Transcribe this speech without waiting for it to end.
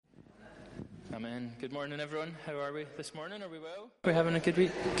Amen. Good morning, everyone. How are we this morning? Are we well? Are we having a good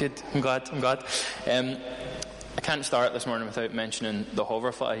week? Good. I'm glad. I can't start this morning without mentioning the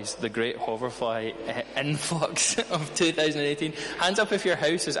hoverflies, the great hoverfly influx of 2018. Hands up if your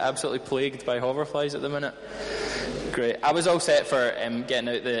house is absolutely plagued by hoverflies at the minute. Great. I was all set for getting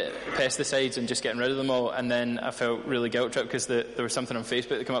out the pesticides and just getting rid of them all, and then I felt really guilt-tripped because there was something on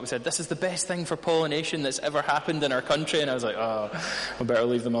Facebook that came up and said, this is the best thing for pollination that's ever happened in our country, and I was like, I better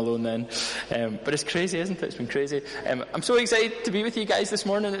leave them alone then. But it's crazy, isn't it? It's been crazy. I'm so excited to be with you guys this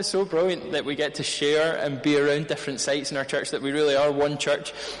morning. It's so brilliant that we get to share and be around different sites in our church, that we really are one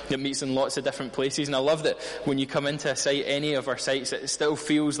church that meets in lots of different places. And I love that when you come into a site, any of our sites, it still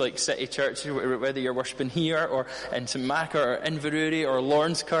feels like City Church, whether you're worshipping here or in St Mac or Inverurie or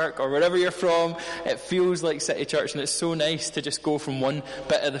Lawrencekirk or wherever you're from. It feels like City Church, and it's so nice to just go from one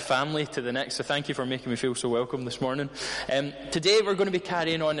bit of the family to the next. So thank you for making me feel so welcome this morning. Today we're going to be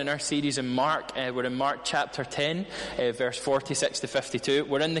carrying on in our series in Mark. We're in Mark chapter 10, verse 46 to 52.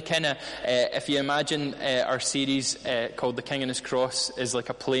 We're in the kind of, if you imagine our series called The King and His Cross is like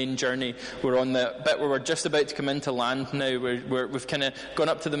a plane journey. We're on the bit where we're just about to come into land now. We've kind of gone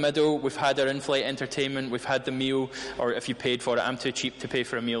up to the middle. We've had our in-flight entertainment. We've had the meal, or if you paid for it. I'm too cheap to pay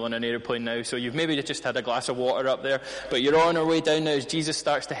for a meal on an aeroplane now, so you've maybe just had a glass of water up there. But you're on our way down now as Jesus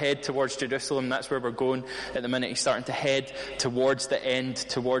starts to head towards Jerusalem. That's where we're going at the minute. He's starting to head towards the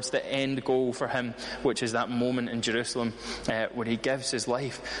end goal for him, which is that moment in Jerusalem where he gives his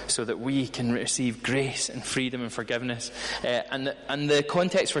life so that we can receive grace and freedom and forgiveness. And the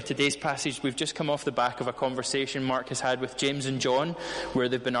context for today's passage, we've just come off the back of a conversation Mark has had with James and John, where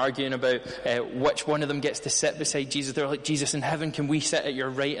they've been arguing about which one of them gets to sit beside Jesus. They're like, Jesus, in heaven, can we sit at your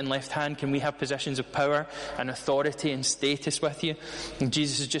right and left hand? Can we have positions of power and authority and status with you? And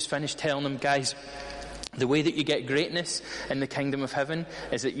Jesus has just finished telling them, guys, the way that you get greatness in the kingdom of heaven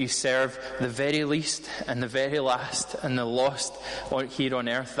is that you serve the very least and the very last and the lost here on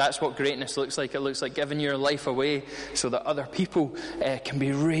earth. That's what greatness looks like. It looks like giving your life away so that other people can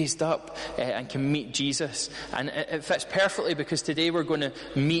be raised up and can meet Jesus. And it fits perfectly because today we're going to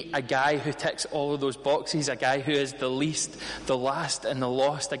meet a guy who ticks all of those boxes, a guy who is the least, the last and the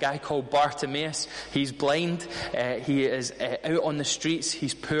lost, a guy called Bartimaeus. He's blind. He is out on the streets.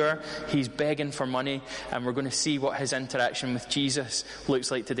 He's poor. He's begging for money. And we're going to see what his interaction with Jesus looks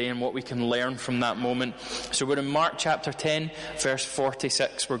like today and what we can learn from that moment. So we're in Mark chapter 10, verse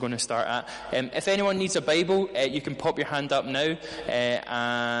 46 we're going to start at. If anyone needs a Bible, you can pop your hand up now.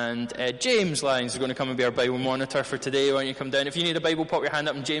 And James Lyons is going to come and be our Bible monitor for today. Why don't you come down? If you need a Bible, pop your hand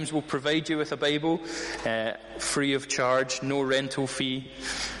up and James will provide you with a Bible. Free of charge, no rental fee.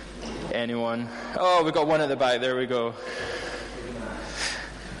 Anyone? Oh, we've got one at the back. There we go.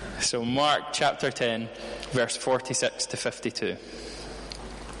 So Mark chapter 10, verse 46 to 52.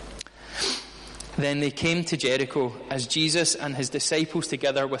 Then they came to Jericho. As Jesus and his disciples,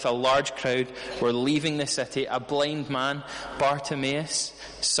 together with a large crowd, were leaving the city, a blind man, Bartimaeus,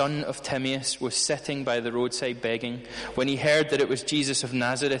 son of Timaeus, was sitting by the roadside begging. When he heard that it was Jesus of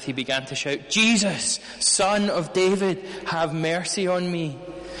Nazareth, he began to shout, Jesus, son of David, have mercy on me.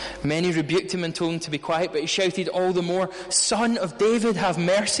 Many rebuked him and told him to be quiet, but he shouted all the more, Son of David, have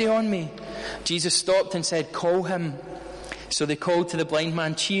mercy on me. Jesus stopped and said, call him. So they called to the blind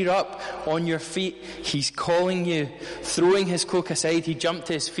man, cheer up, on your feet, he's calling you. Throwing his cloak aside, he jumped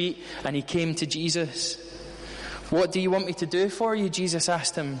to his feet and he came to Jesus. What do you want me to do for you? Jesus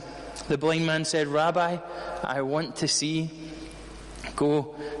asked him. The blind man said, Rabbi, I want to see.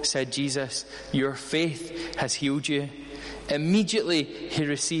 Go, said Jesus, your faith has healed you. Immediately he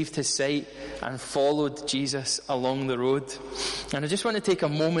received his sight and followed Jesus along the road. And I just want to take a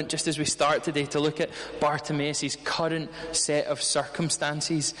moment just as we start today to look at Bartimaeus' current set of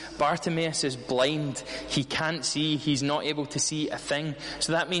circumstances. Bartimaeus is blind. He can't see. He's not able to see a thing.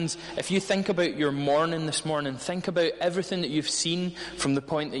 So that means if you think about your morning this morning, think about everything that you've seen from the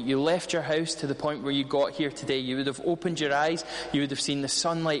point that you left your house to the point where you got here today. You would have opened your eyes. You would have seen the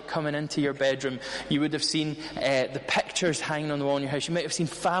sunlight coming into your bedroom. You would have seen the pictures hanging on the wall in your house. You might have seen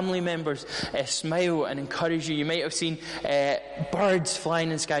family members smile and encourage you. You might have seen birds flying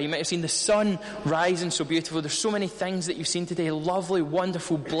in the sky. You might have seen the sun rising so beautiful. There's so many things that you've seen today, lovely,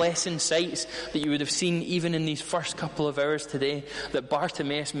 wonderful, blessing sights that you would have seen even in these first couple of hours today that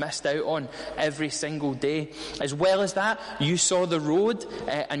Bartimaeus missed out on every single day. As well as that, you saw the road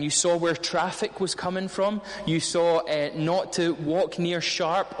and you saw where traffic was coming from. You saw not to walk near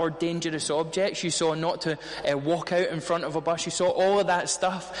sharp or dangerous objects. You saw not to walk out in front front of a bus. You saw all of that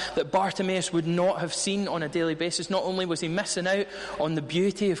stuff that Bartimaeus would not have seen on a daily basis. Not only was he missing out on the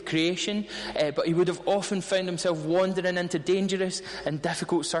beauty of creation, but he would have often found himself wandering into dangerous and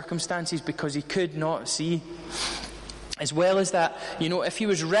difficult circumstances because he could not see. As well as that, if he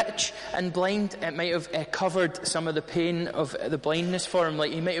was rich and blind, it might have covered some of the pain of the blindness for him.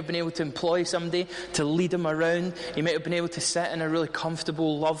 Like, he might have been able to employ somebody to lead him around. He might have been able to sit in a really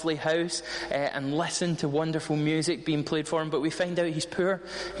comfortable, lovely house and listen to wonderful music being played for him. But we find out he's poor.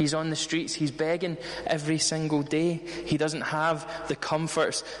 He's on the streets. He's begging every single day. He doesn't have the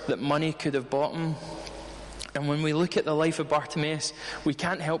comforts that money could have bought him. And when we look at the life of Bartimaeus, we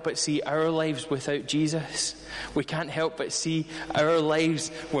can't help but see our lives without Jesus. We can't help but see our lives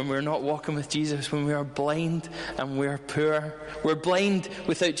when we're not walking with Jesus, when we are blind and we're poor. We're blind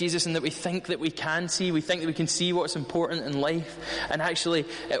without Jesus in that we think that we can see. We think that we can see what's important in life. And actually,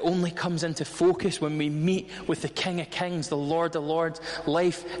 it only comes into focus when we meet with the King of Kings, the Lord of Lords.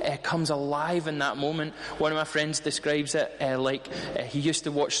 Life comes alive in that moment. One of my friends describes it like he used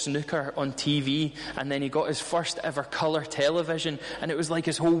to watch snooker on TV, and then he got his first ever colour television, and it was like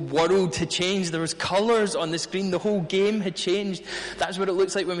his whole world had changed. There was colours on the screen. The whole game had changed. That's what it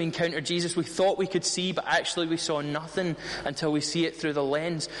looks like when we encounter Jesus. We thought we could see, but actually we saw nothing until we see it through the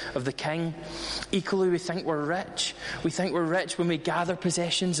lens of the King. Equally, we think we're rich. We think we're rich when we gather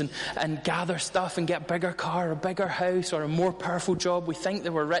possessions and gather stuff and get a bigger car, a bigger house, or a more powerful job. We think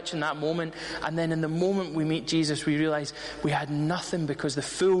that we're rich in that moment, and then in the moment we meet Jesus, we realise we had nothing, because the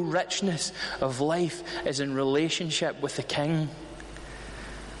full richness of life is in relationship with the King.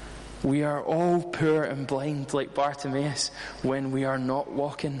 We are all poor and blind like Bartimaeus when we are not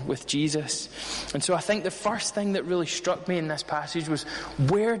walking with Jesus. And so I think the first thing that really struck me in this passage was,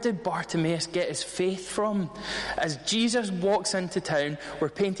 where did Bartimaeus get his faith from? As Jesus walks into town, we're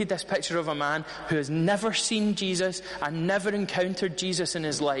painted this picture of a man who has never seen Jesus and never encountered Jesus in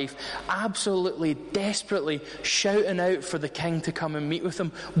his life, absolutely, desperately shouting out for the King to come and meet with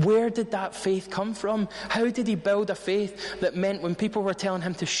him. Where did that faith come from? How did he build a faith that meant when people were telling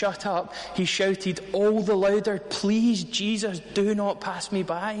him to shut up, he shouted all the louder, "Please, Jesus, do not pass me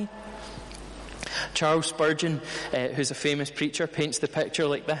by"? Charles Spurgeon, who's a famous preacher, paints the picture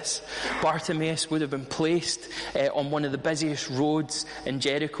like this. Bartimaeus would have been placed on one of the busiest roads in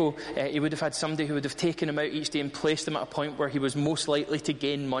Jericho. He would have had somebody who would have taken him out each day and placed him at a point where he was most likely to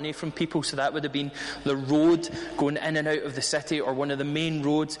gain money from people. So that would have been the road going in and out of the city, or one of the main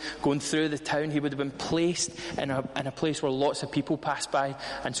roads going through the town. He would have been placed in a place where lots of people passed by.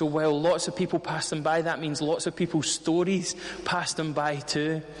 And so while lots of people passed him by, that means lots of people's stories passed him by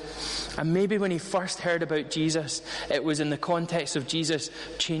too. And maybe when he first heard about Jesus, it was in the context of Jesus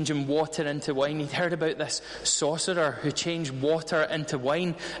changing water into wine. He'd heard about this sorcerer who changed water into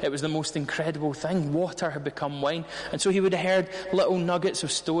wine. It was the most incredible thing. Water had become wine. And so he would have heard little nuggets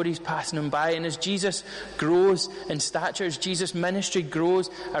of stories passing him by. And as Jesus grows in stature, as Jesus' ministry grows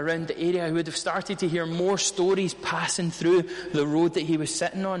around the area, he would have started to hear more stories passing through the road that he was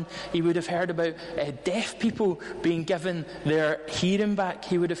sitting on. He would have heard about deaf people being given their hearing back.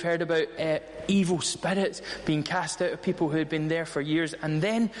 He would have heard about evil spirits being cast out of people who had been there for years. And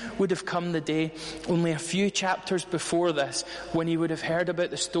then would have come the day, only a few chapters before this, when he would have heard about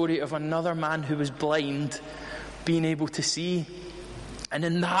the story of another man who was blind being able to see. And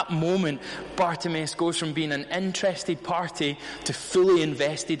in that moment, Bartimaeus goes from being an interested party to fully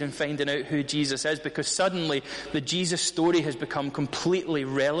invested in finding out who Jesus is, because suddenly the Jesus story has become completely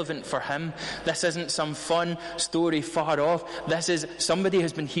relevant for him. This isn't some fun story far off. This is somebody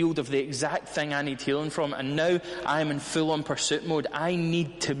has been healed of the exact thing I need healing from, and now I'm in full-on pursuit mode. I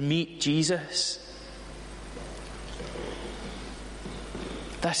need to meet Jesus.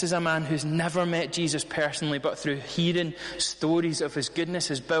 This is a man who's never met Jesus personally, but through hearing stories of his goodness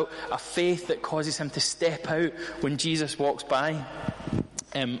has built a faith that causes him to step out when Jesus walks by.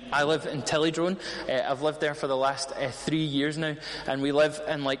 I live in Tillydrone. I've lived there for the last 3 years now, and we live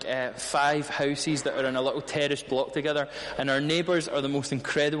in 5 houses that are in a little terrace block together, and our neighbours are the most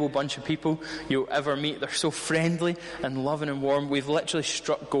incredible bunch of people you'll ever meet. They're so friendly and loving and warm. We've literally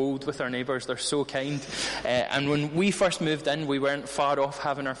struck gold with our neighbours. They're so kind. And when we first moved in, we weren't far off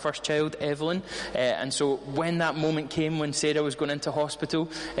having our first child, Evelyn, and so when that moment came when Sarah was going into hospital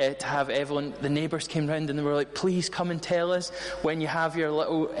to have Evelyn, the neighbours came round and they were like, "Please come and tell us when you have your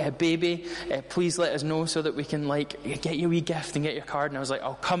little baby, please let us know so that we can get you a wee gift and get your card. And I was like,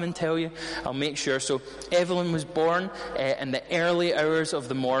 I'll come and tell you. I'll make sure. So Evelyn was born in the early hours of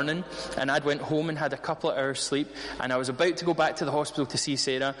the morning, and I'd went home and had a couple of hours sleep, and I was about to go back to the hospital to see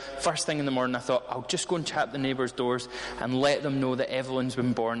Sarah. First thing in the morning, I thought, I'll just go and tap the neighbours' doors and let them know that Evelyn's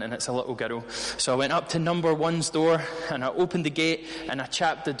been born and it's a little girl. So I went up to number 1's door, and I opened the gate and I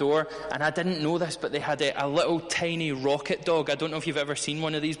chapped the door, and I didn't know this, but they had a little tiny rocket dog. I don't know if you've ever seen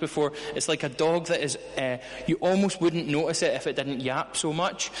one of these before. It's like a dog that is, you almost wouldn't notice it if it didn't yap so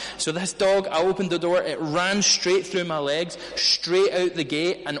much. So this dog, I opened the door, it ran straight through my legs, straight out the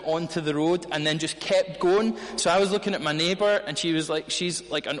gate and onto the road, and then just kept going. So I was looking at my neighbour, and she's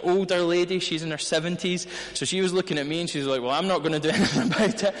like an older lady, she's in her 70s, so she was looking at me and she was like, well, I'm not going to do anything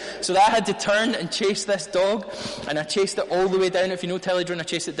about it. So I had to turn and chase this dog, and I chased it all the way down. If you know Tellydrone, I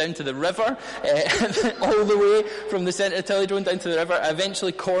chased it down to the river, all the way from the centre of Tellydrone down to the river. I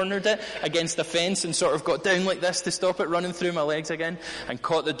eventually cornered it against the fence and sort of got down like this to stop it running through my legs again, and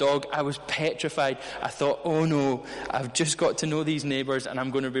caught the dog. I was petrified. I thought, oh no, I've just got to know these neighbours and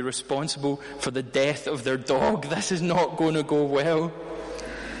I'm going to be responsible for the death of their dog. This is not going to go well.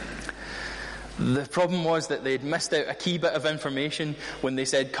 The problem was that they'd missed out a key bit of information when they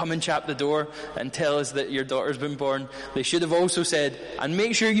said, come and chap the door and tell us that your daughter's been born. They should have also said, and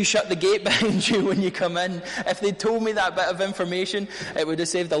make sure you shut the gate behind you when you come in. If they'd told me that bit of information, it would have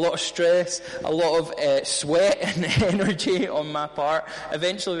saved a lot of stress, a lot of sweat and energy on my part.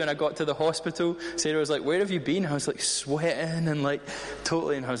 Eventually, when I got to the hospital, Sarah was like, where have you been? I was like, sweating and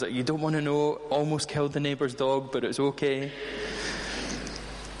totally. And I was like, you don't want to know, almost killed the neighbour's dog, but it's okay.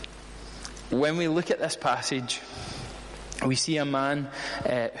 When we look at this passage, we see a man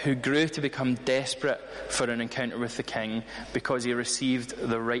who grew to become desperate for an encounter with the king because he received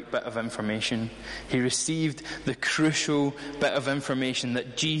the right bit of information. He received the crucial bit of information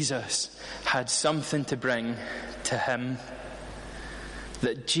that Jesus had something to bring to him.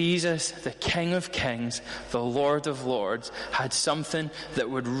 That Jesus, the King of Kings, the Lord of Lords, had something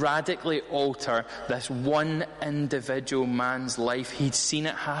that would radically alter this one individual man's life. He'd seen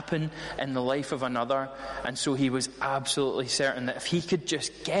it happen in the life of another, and so he was absolutely certain that if he could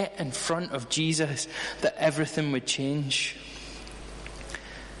just get in front of Jesus, that everything would change.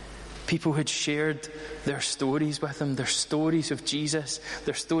 People had shared their stories with him, their stories of Jesus,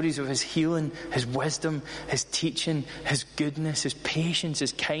 their stories of his healing, his wisdom, his teaching, his goodness, his patience,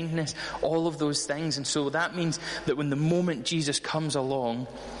 his kindness, all of those things. And so that means that when the moment Jesus comes along,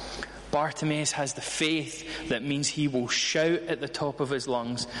 Bartimaeus has the faith that means he will shout at the top of his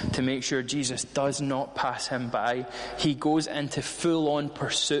lungs to make sure Jesus does not pass him by. He goes into full-on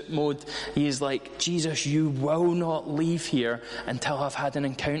pursuit mode. He is like, Jesus, you will not leave here until I've had an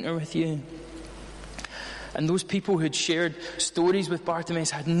encounter with you. And those people who'd shared stories with Bartimaeus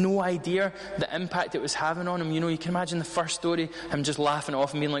had no idea the impact it was having on him. You know, you can imagine the first story, him just laughing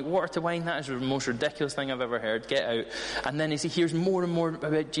off and being like, water to wine, that is the most ridiculous thing I've ever heard, get out. And then as he hears more and more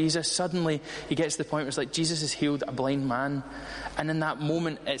about Jesus, suddenly he gets to the point where it's like, Jesus has healed a blind man. And in that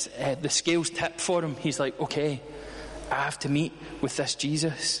moment, it's the scales tip for him. He's like, okay, I have to meet with this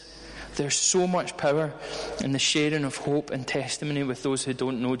Jesus. There's so much power in the sharing of hope and testimony with those who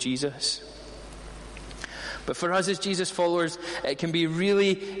don't know Jesus. But for us as Jesus followers, it can be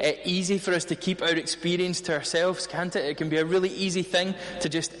really easy for us to keep our experience to ourselves, can't it? It can be a really easy thing to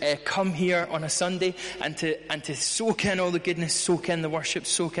just come here on a Sunday and to soak in all the goodness, soak in the worship,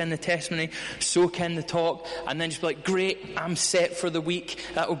 soak in the testimony, soak in the talk, and then just be like, great, I'm set for the week.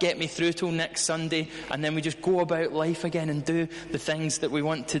 That will get me through till next Sunday. And then we just go about life again and do the things that we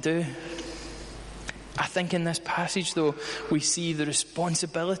want to do. I think in this passage, though, we see the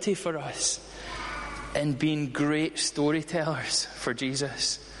responsibility for us in being great storytellers for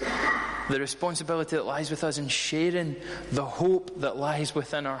Jesus. The responsibility that lies with us in sharing the hope that lies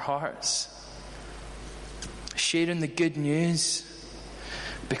within our hearts. Sharing the good news.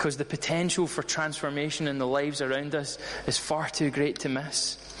 Because the potential for transformation in the lives around us is far too great to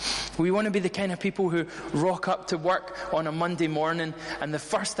miss. We want to be the kind of people who rock up to work on a Monday morning, and the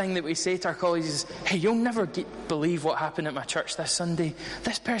first thing that we say to our colleagues is, hey, you'll never believe what happened at my church this Sunday.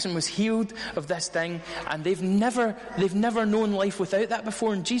 This person was healed of this thing, and they've never known life without that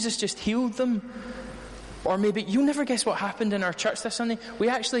before, and Jesus just healed them. Or maybe, you'll never guess what happened in our church this Sunday. We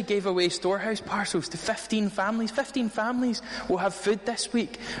actually gave away storehouse parcels to 15 families. 15 families will have food this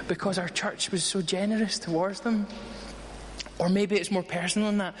week because our church was so generous towards them. Or maybe it's more personal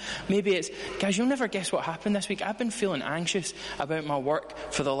than that. Maybe it's, guys, you'll never guess what happened this week. I've been feeling anxious about my work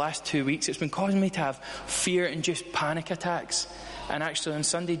for the last 2 weeks. It's been causing me to have fear-induced panic attacks. And actually on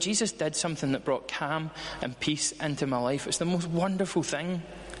Sunday, Jesus did something that brought calm and peace into my life. It's the most wonderful thing.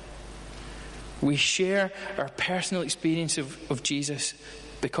 We share our personal experience of Jesus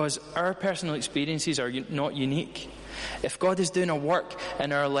because our personal experiences are not unique. If God is doing a work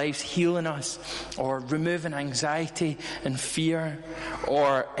in our lives, healing us, or removing anxiety and fear,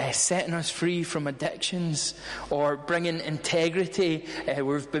 or setting us free from addictions, or bringing integrity,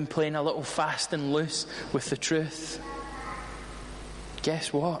 we've been playing a little fast and loose with the truth.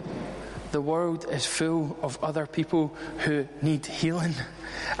 Guess what? The world is full of other people who need healing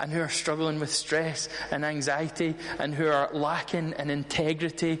and who are struggling with stress and anxiety and who are lacking in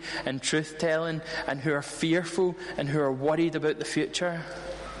integrity and truth-telling and who are fearful and who are worried about the future.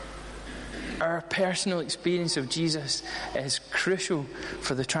 Our personal experience of Jesus is crucial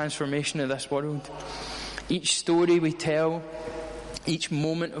for the transformation of this world. Each story we tell, each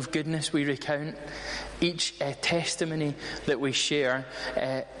moment of goodness we recount, each testimony that we share,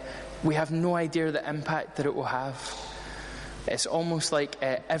 we have no idea the impact that it will have. It's almost like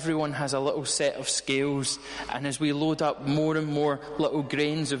everyone has a little set of scales, and as we load up more and more little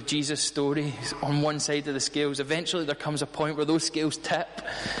grains of Jesus' stories on one side of the scales, eventually there comes a point where those scales tip.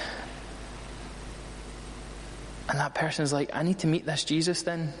 And that person's like, I need to meet this Jesus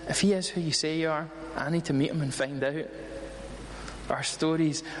then. If he is who you say you are, I need to meet him and find out. Our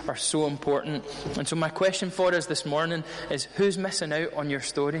stories are so important. And so my question for us this morning is, who's missing out on your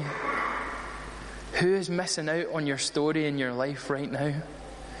story? Who is missing out on your story in your life right now?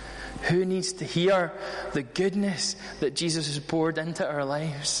 Who needs to hear the goodness that Jesus has poured into our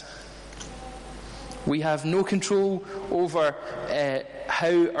lives? We have no control over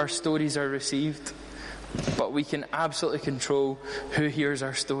how our stories are received, but we can absolutely control who hears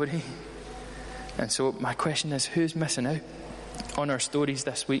our story. And so my question is, who's missing out on our stories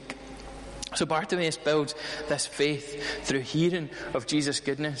this week? So Bartimaeus builds this faith through hearing of Jesus'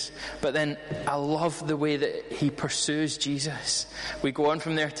 goodness. But then I love the way that he pursues Jesus. We go on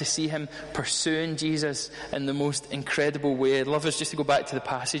from there to see him pursuing Jesus in the most incredible way. I'd love us just to go back to the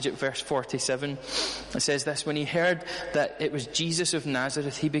passage at verse 47. It says this: when he heard that it was Jesus of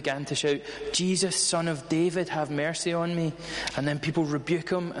Nazareth, he began to shout, "Jesus, son of David, have mercy on me." And then people rebuke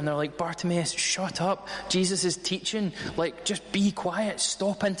him and they're like, "Bartimaeus, shut up. Jesus is teaching. Like, just be quiet.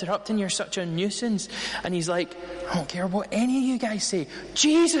 Stop interrupting. You're such a nuisance." And he's like, "I don't care what any of you guys say.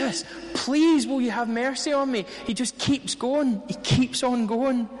 Jesus, please, will you have mercy on me?" He just keeps going. He keeps on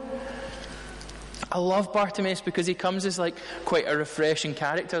going. I love Bartimaeus because he comes as like quite a refreshing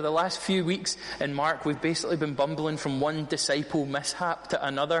character. The last few weeks in Mark, we've basically been bumbling from one disciple mishap to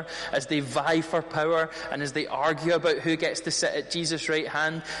another as they vie for power and as they argue about who gets to sit at Jesus' right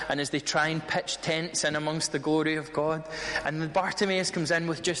hand and as they try and pitch tents in amongst the glory of God. And then Bartimaeus comes in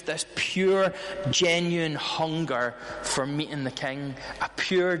with just this pure, genuine hunger for meeting the King, a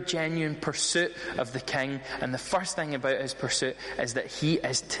pure, genuine pursuit of the King. And the first thing about his pursuit is that he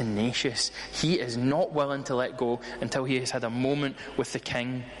is tenacious. He is not willing to let go until he has had a moment with the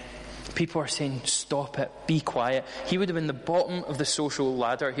King. People are saying, "Stop it, be quiet." He would have been the bottom of the social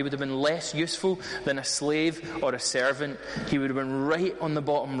ladder. He would have been less useful than a slave or a servant. He would have been right on the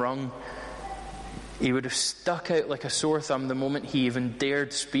bottom rung. He would have stuck out like a sore thumb the moment he even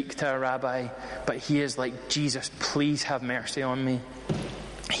dared speak to a rabbi. But he is like, "Jesus, please have mercy on me."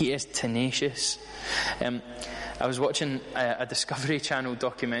 He is tenacious. I was watching a Discovery Channel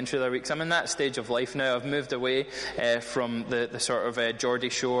documentary the other week. 'Cause I'm in that stage of life now. I've moved away from the sort of Geordie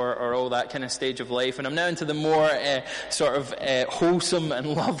Shore or all that kind of stage of life, and I'm now into the more sort of wholesome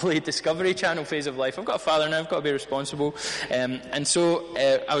and lovely Discovery Channel phase of life. I've got a father now. I've got to be responsible. And so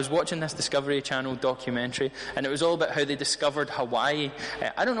I was watching this Discovery Channel documentary, and it was all about how they discovered Hawaii.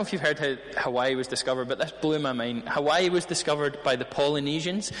 I don't know if you've heard how Hawaii was discovered, but this blew my mind. Hawaii was discovered by the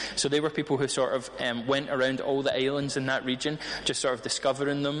Polynesians. So they were people who sort of went around all the islands in that region, just sort of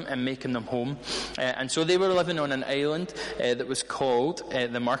discovering them and making them home. And so they were living on an island that was called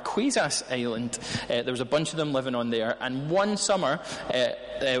the Marquesas Island. There was a bunch of them living on there. And one summer,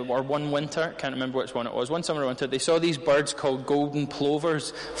 or one winter, can't remember which one it was, one summer or winter, they saw these birds called golden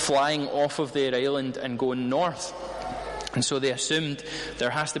plovers flying off of their island and going north. And so they assumed there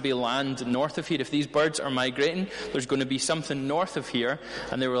has to be land north of here. If these birds are migrating, there's going to be something north of here.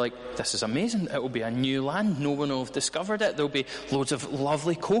 And they were like, this is amazing. It will be a new land. No one will have discovered it. There'll be loads of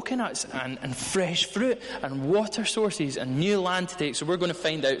lovely coconuts and fresh fruit and water sources and new land to take. So we're going to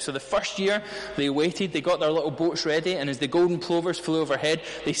find out. So the first year they waited, they got their little boats ready. And as the golden plovers flew overhead,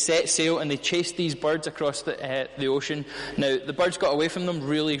 they set sail and they chased these birds across the ocean. Now, the birds got away from them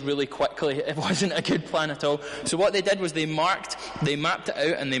really, really quickly. It wasn't a good plan at all. So what they did was they mapped it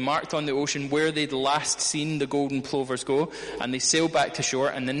out, and they marked on the ocean where they'd last seen the golden plovers go, and they sailed back to shore.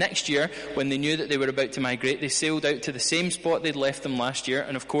 And the next year, when they knew that they were about to migrate, they sailed out to the same spot they'd left them last year,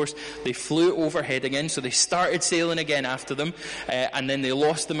 and of course they flew overhead again, so they started sailing again after them, and then they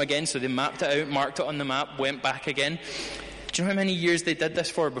lost them again, so they mapped it out, marked it on the map, went back again. Do you know how many years they did this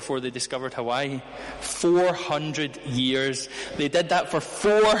for before they discovered Hawaii? 400 years. They did that for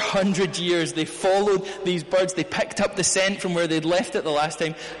 400 years. They followed these birds. They picked up the scent from where they'd left it the last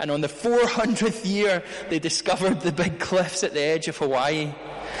time. And on the 400th year, they discovered the big cliffs at the edge of Hawaii.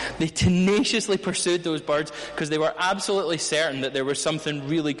 They tenaciously pursued those birds because they were absolutely certain that there was something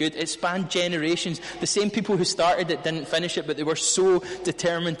really good. It spanned generations. The same people who started it didn't finish it, but they were so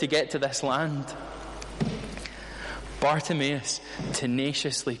determined to get to this land. Bartimaeus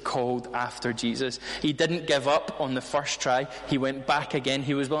tenaciously called after Jesus. He didn't give up on the first try. He went back again.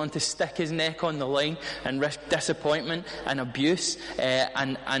 He was willing to stick his neck on the line and risk disappointment and abuse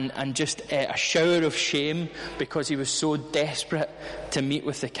and just a shower of shame because he was so desperate to meet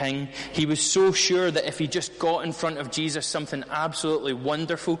with the King. He was so sure that if he just got in front of Jesus, something absolutely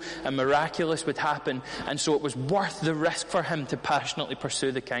wonderful and miraculous would happen. And so it was worth the risk for him to passionately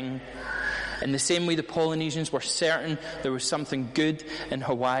pursue the King. In the same way the Polynesians were certain there was something good in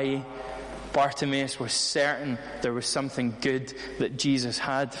Hawaii, Bartimaeus was certain there was something good that Jesus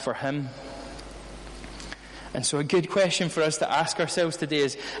had for him. And so a good question for us to ask ourselves today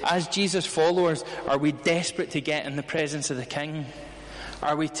is, as Jesus followers, are we desperate to get in the presence of the King?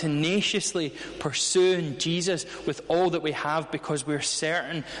 Are we tenaciously pursuing Jesus with all that we have because we're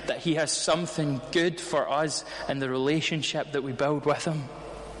certain that he has something good for us in the relationship that we build with him?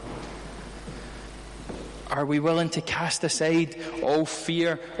 Are we willing to cast aside all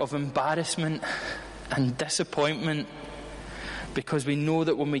fear of embarrassment and disappointment because we know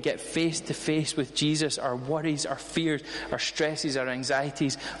that when we get face to face with Jesus, our worries, our fears, our stresses, our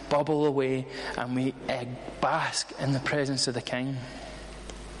anxieties bubble away and we bask in the presence of the King?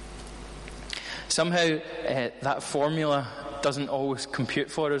 Somehow that formula doesn't always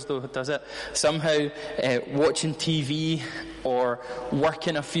compute for us, though, does it? Somehow watching TV or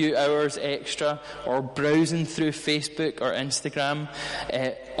working a few hours extra or browsing through Facebook or Instagram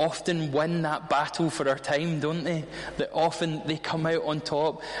often win that battle for our time, don't they? That often they come out on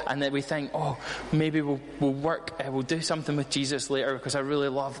top, and that we think, oh, maybe we'll we'll do something with Jesus later because I really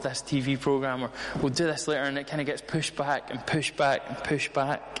love this TV program, or we'll do this later, and it kind of gets pushed back and pushed back and pushed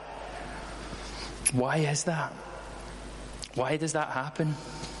back. Why is that? Why does that happen?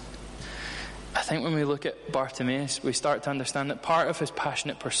 I think when we look at Bartimaeus, we start to understand that part of his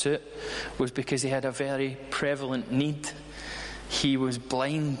passionate pursuit was because he had a very prevalent need. He was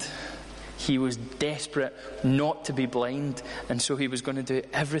blind. He was desperate not to be blind, and so he was going to do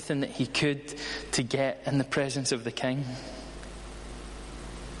everything that he could to get in the presence of the King.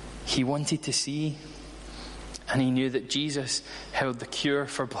 He wanted to see, and he knew that Jesus held the cure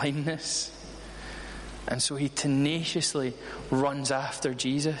for blindness. And so he tenaciously runs after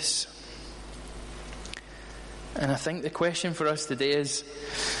Jesus. And I think the question for us today is,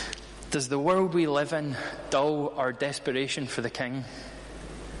 does the world we live in dull our desperation for the King?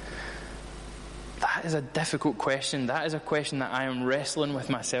 That is a difficult question. That is a question that I am wrestling with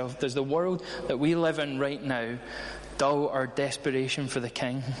myself. Does the world that we live in right now dull our desperation for the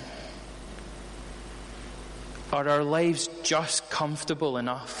King? Are our lives just comfortable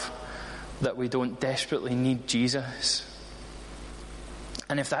enough that we don't desperately need Jesus?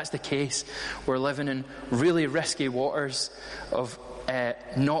 And if that's the case, we're living in really risky waters of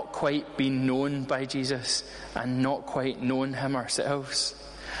not quite being known by Jesus and not quite knowing him ourselves.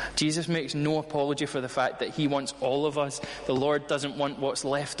 Jesus makes no apology for the fact that he wants all of us. The Lord doesn't want what's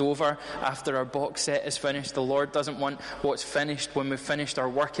left over after our box set is finished. The Lord doesn't want what's finished when we've finished our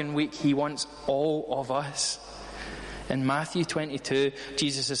working week. He wants all of us. In Matthew 22,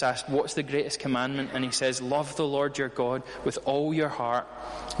 Jesus is asked, what's the greatest commandment? And he says, love the Lord your God with all your heart,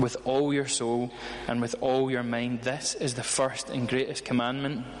 with all your soul, and with all your mind. This is the first and greatest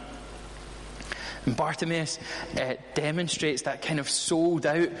commandment. And Bartimaeus demonstrates that kind of sold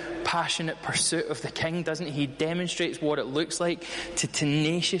out, passionate pursuit of the King, doesn't he? He demonstrates what it looks like to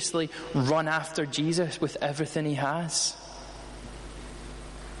tenaciously run after Jesus with everything he has.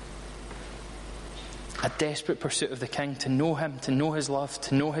 a desperate pursuit of the King, to know him, to know his love,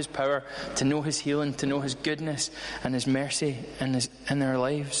 to know his power, to know his healing, to know his goodness and his mercy in their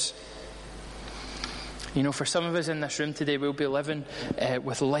lives. You know, for some of us in this room today, we'll be living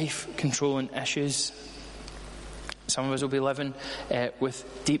with life-controlling issues. Some of us will be living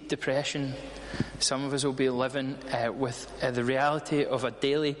with deep depression. Some of us will be living with the reality of a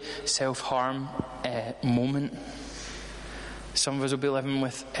daily self-harm moment. Some of us will be living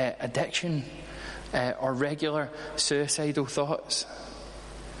with addiction or regular suicidal thoughts.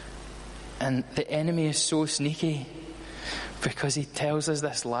 And the enemy is so sneaky because he tells us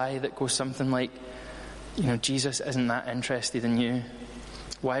this lie that goes something like, you know, Jesus isn't that interested in you.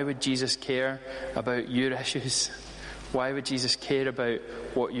 Why would Jesus care about your issues? Why would Jesus care about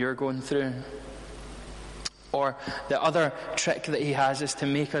what you're going through? Or the other trick that he has is to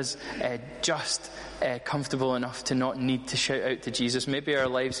make us just comfortable enough to not need to shout out to Jesus. Maybe our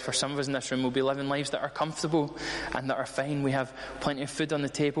lives, for some of us in this room, will be living lives that are comfortable and that are fine. We have plenty of food on the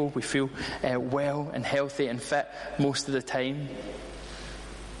table. We feel well and healthy and fit most of the time.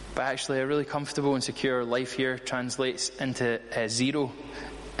 But actually, a really comfortable and secure life here translates into zero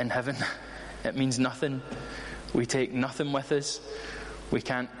in heaven. It means nothing. We take nothing with us. We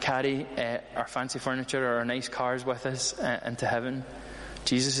can't carry our fancy furniture or our nice cars with us into heaven.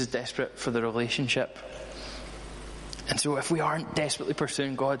 Jesus is desperate for the relationship. And so if we aren't desperately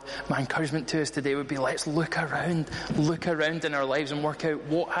pursuing God, my encouragement to us today would be, let's look around in our lives and work out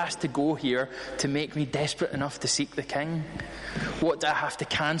what has to go here to make me desperate enough to seek the King. What do I have to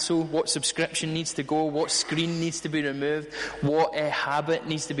cancel? What subscription needs to go? What screen needs to be removed? What habit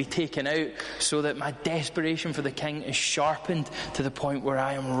needs to be taken out so that my desperation for the King is sharpened to the point where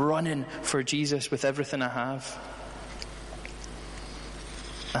I am running for Jesus with everything I have?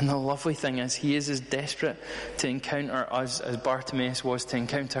 And the lovely thing is, he is as desperate to encounter us as Bartimaeus was to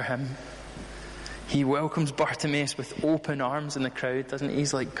encounter him. He welcomes Bartimaeus with open arms in the crowd, doesn't he?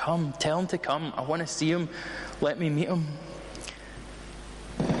 He's like, come, tell him to come. I want to see him. Let me meet him.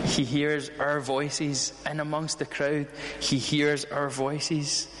 He hears our voices in amongst the crowd. He hears our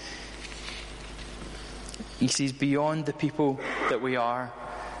voices. He sees beyond the people that we are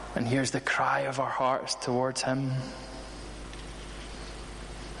and hears the cry of our hearts towards him.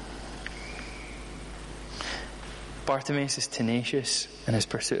 Bartimaeus is tenacious in his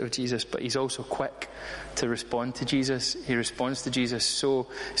pursuit of Jesus, but he's also quick to respond to Jesus. He responds to Jesus so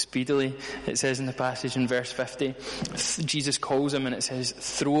speedily. It says in the passage in verse 50, Jesus calls him and it says,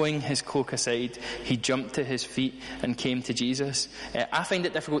 throwing his cloak aside, he jumped to his feet and came to Jesus. I find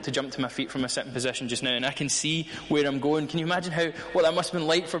it difficult to jump to my feet from a sitting position just now, and I can see where I'm going. Can you imagine what that must have been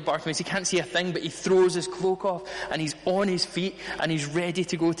like for Bartimaeus? He can't see a thing, but he throws his cloak off and he's on his feet and he's ready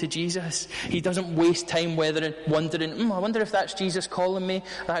to go to Jesus. He doesn't waste time wondering, I wonder if that's Jesus calling me.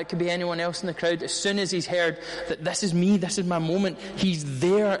 That could be anyone else in the crowd. As soon as he's heard that this is me, this is my moment, he's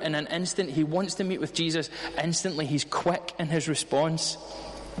there in an instant. He wants to meet with Jesus instantly. He's quick in his response.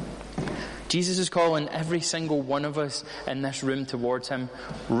 Jesus is calling every single one of us in this room towards him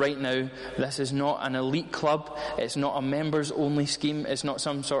right now. This is not an elite club. It's not a members only scheme. It's not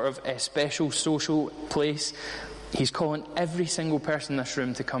some sort of a special social place. He's calling every single person in this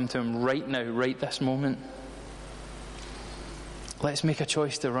room to come to him right now, right this moment. Let's make a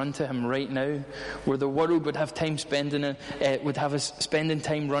choice to run to him right now, where the world would have time would have us spending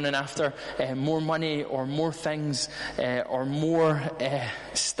time running after more money or more things or more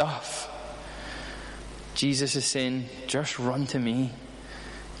stuff. Jesus is saying, just run to me.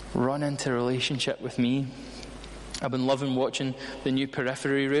 Run into relationship with me. I've been loving watching the new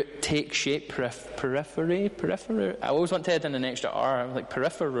Periphery route take shape. Periphery? I always want to add in an extra R. I'm like,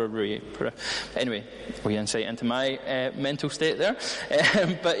 periphery. Anyway, we insight into my mental state there.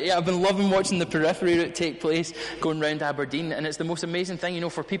 But yeah, I've been loving watching the Periphery route take place going round Aberdeen. And it's the most amazing thing,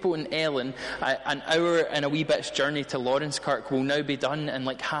 for people in Ellen, an hour and a wee bit's journey to Lawrencekirk will now be done in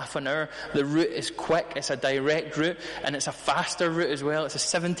like half an hour. The route is quick. It's a direct route. And it's a faster route as well. It's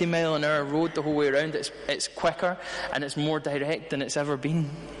a 70-mile-an-hour road the whole way around. It's quicker. And it's more direct than it's ever been.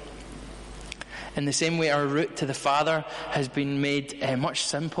 In the same way, our route to the Father has been made much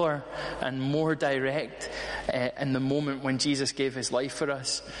simpler and more direct in the moment when Jesus gave his life for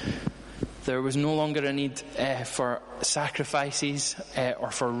us. There was no longer a need for sacrifices or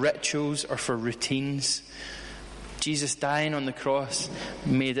for rituals or for routines. Jesus dying on the cross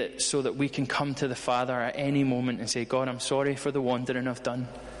made it so that we can come to the Father at any moment and say, God, I'm sorry for the wandering I've done.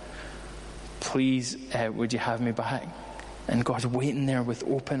 Please, would you have me back? And God's waiting there with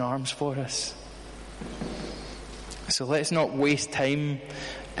open arms for us. So let's not waste time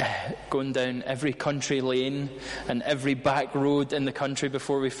going down every country lane and every back road in the country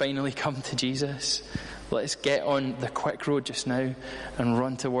before we finally come to Jesus. Let's get on the quick road just now and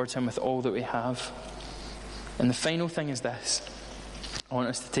run towards him with all that we have. And the final thing is this. I want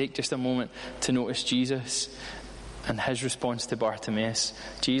us to take just a moment to notice Jesus and his response to Bartimaeus.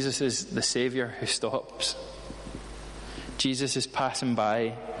 Jesus is the Saviour who stops. Jesus is passing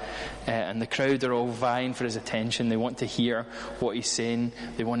by, and the crowd are all vying for his attention. They want to hear what he's saying.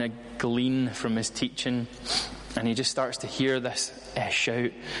 They want to glean from his teaching. And he just starts to hear this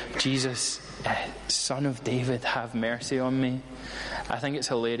shout, Jesus, Son of David, have mercy on me. I think it's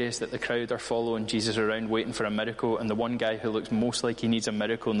hilarious that the crowd are following Jesus around waiting for a miracle, and the one guy who looks most like he needs a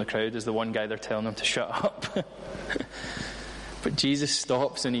miracle in the crowd is the one guy they're telling him to shut up. But Jesus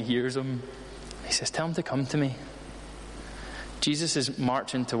stops and he hears him. He says, tell him to come to me. Jesus is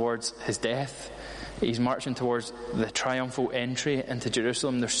marching towards his death. He's marching towards the triumphal entry into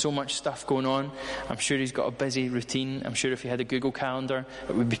Jerusalem. There's so much stuff going on. I'm sure he's got a busy routine. I'm sure if he had a Google Calendar,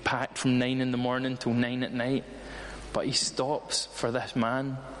 it would be packed from 9 in the morning till 9 at night. But he stops for this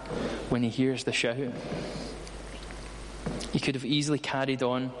man when he hears the shout. He could have easily carried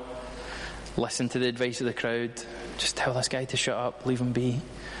on, listened to the advice of the crowd, just tell this guy to shut up, leave him be.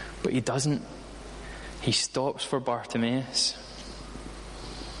 But he doesn't. He stops for Bartimaeus.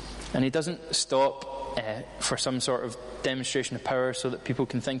 And he doesn't stop for some sort of demonstration of power so that people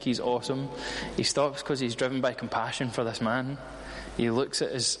can think he's awesome. He stops because he's driven by compassion for this man. He looks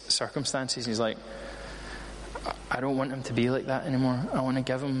at his circumstances and he's like, I don't want him to be like that anymore. I want to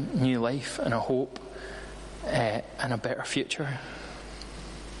give him new life and a hope and a better future.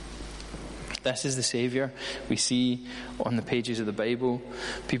 This is the Saviour we see on the pages of the Bible.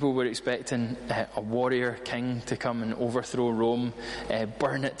 People were expecting a warrior king to come and overthrow Rome,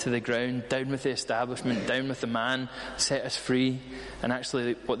 burn it to the ground, down with the establishment, down with the man, set us free. And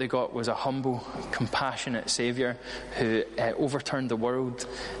actually what they got was a humble, compassionate Saviour who overturned the world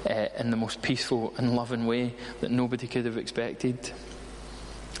in the most peaceful and loving way that nobody could have expected.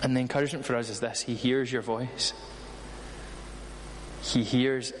 And the encouragement for us is this: he hears your voice. He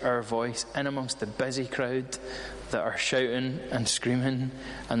hears our voice in amongst the busy crowd that are shouting and screaming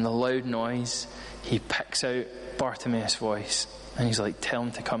and the loud noise. He picks out Bartimaeus' voice and he's like, tell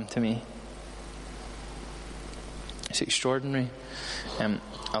him to come to me. It's extraordinary.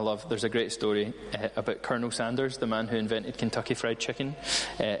 There's a great story about Colonel Sanders, the man who invented Kentucky Fried Chicken.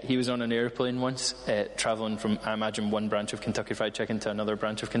 He was on an airplane once, travelling from, I imagine, one branch of Kentucky Fried Chicken to another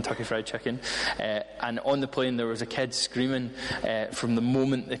branch of Kentucky Fried Chicken. And on the plane there was a kid screaming from the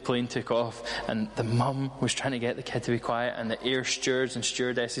moment the plane took off. And the mum was trying to get the kid to be quiet. And the air stewards and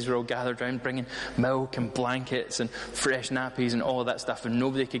stewardesses were all gathered around bringing milk and blankets and fresh nappies and all of that stuff. And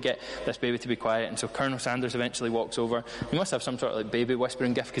nobody could get this baby to be quiet. And so Colonel Sanders eventually walks over. He must have some sort of like baby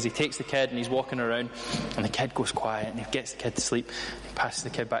whispering gift, because he takes the kid and he's walking around and the kid goes quiet and he gets the kid to sleep. He passes the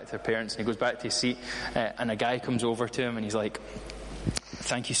kid back to their parents and he goes back to his seat, and a guy comes over to him and he's like,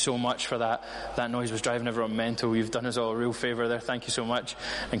 thank you so much for that. That noise was driving everyone mental. You've done us all a real favour there. Thank you so much.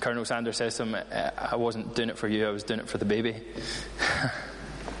 And Colonel Sanders says to him, I wasn't doing it for you, I was doing it for the baby.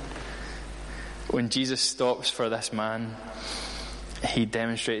 When Jesus stops for this man, he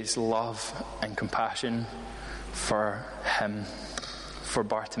demonstrates love and compassion for him, for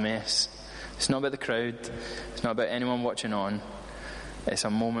Bartimaeus. It's not about the crowd. It's not about anyone watching on. It's a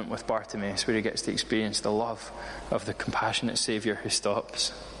moment with Bartimaeus where he gets to experience the love of the compassionate Saviour who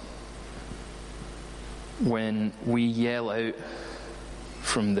stops. When we yell out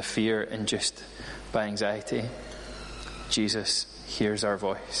from the fear induced by anxiety, Jesus hears our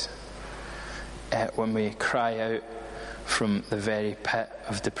voice. When we cry out from the very pit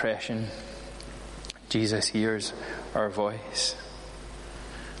of depression, Jesus hears our voice.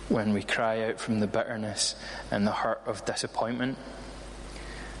 When we cry out from the bitterness and the hurt of disappointment,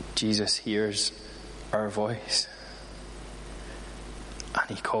 Jesus hears our voice.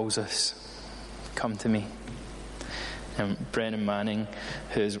 And he calls us, come to me. And Brennan Manning,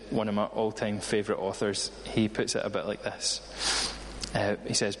 who's one of my all-time favourite authors, he puts it a bit like this.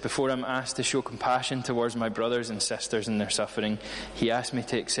 He says, before I'm asked to show compassion towards my brothers and sisters in their suffering, he asked me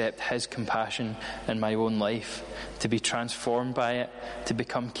to accept his compassion in my own life, to be transformed by it, to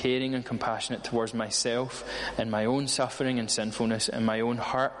become caring and compassionate towards myself and my own suffering and sinfulness and my own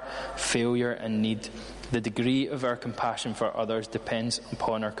hurt, failure and need. The degree of our compassion for others depends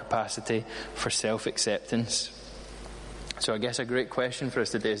upon our capacity for self-acceptance. So I guess a great question for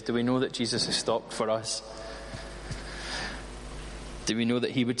us today is, do we know that Jesus has stopped for us? Do we know that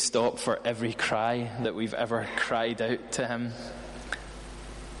he would stop for every cry that we've ever cried out to him?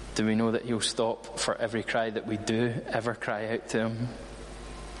 Do we know that he'll stop for every cry that we do ever cry out to him?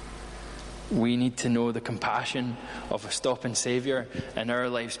 We need to know the compassion of a stopping Saviour in our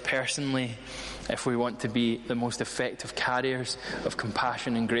lives personally if we want to be the most effective carriers of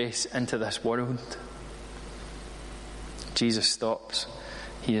compassion and grace into this world. Jesus stops.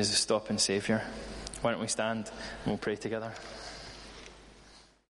 He is a stopping Saviour. Why don't we stand and we'll pray together.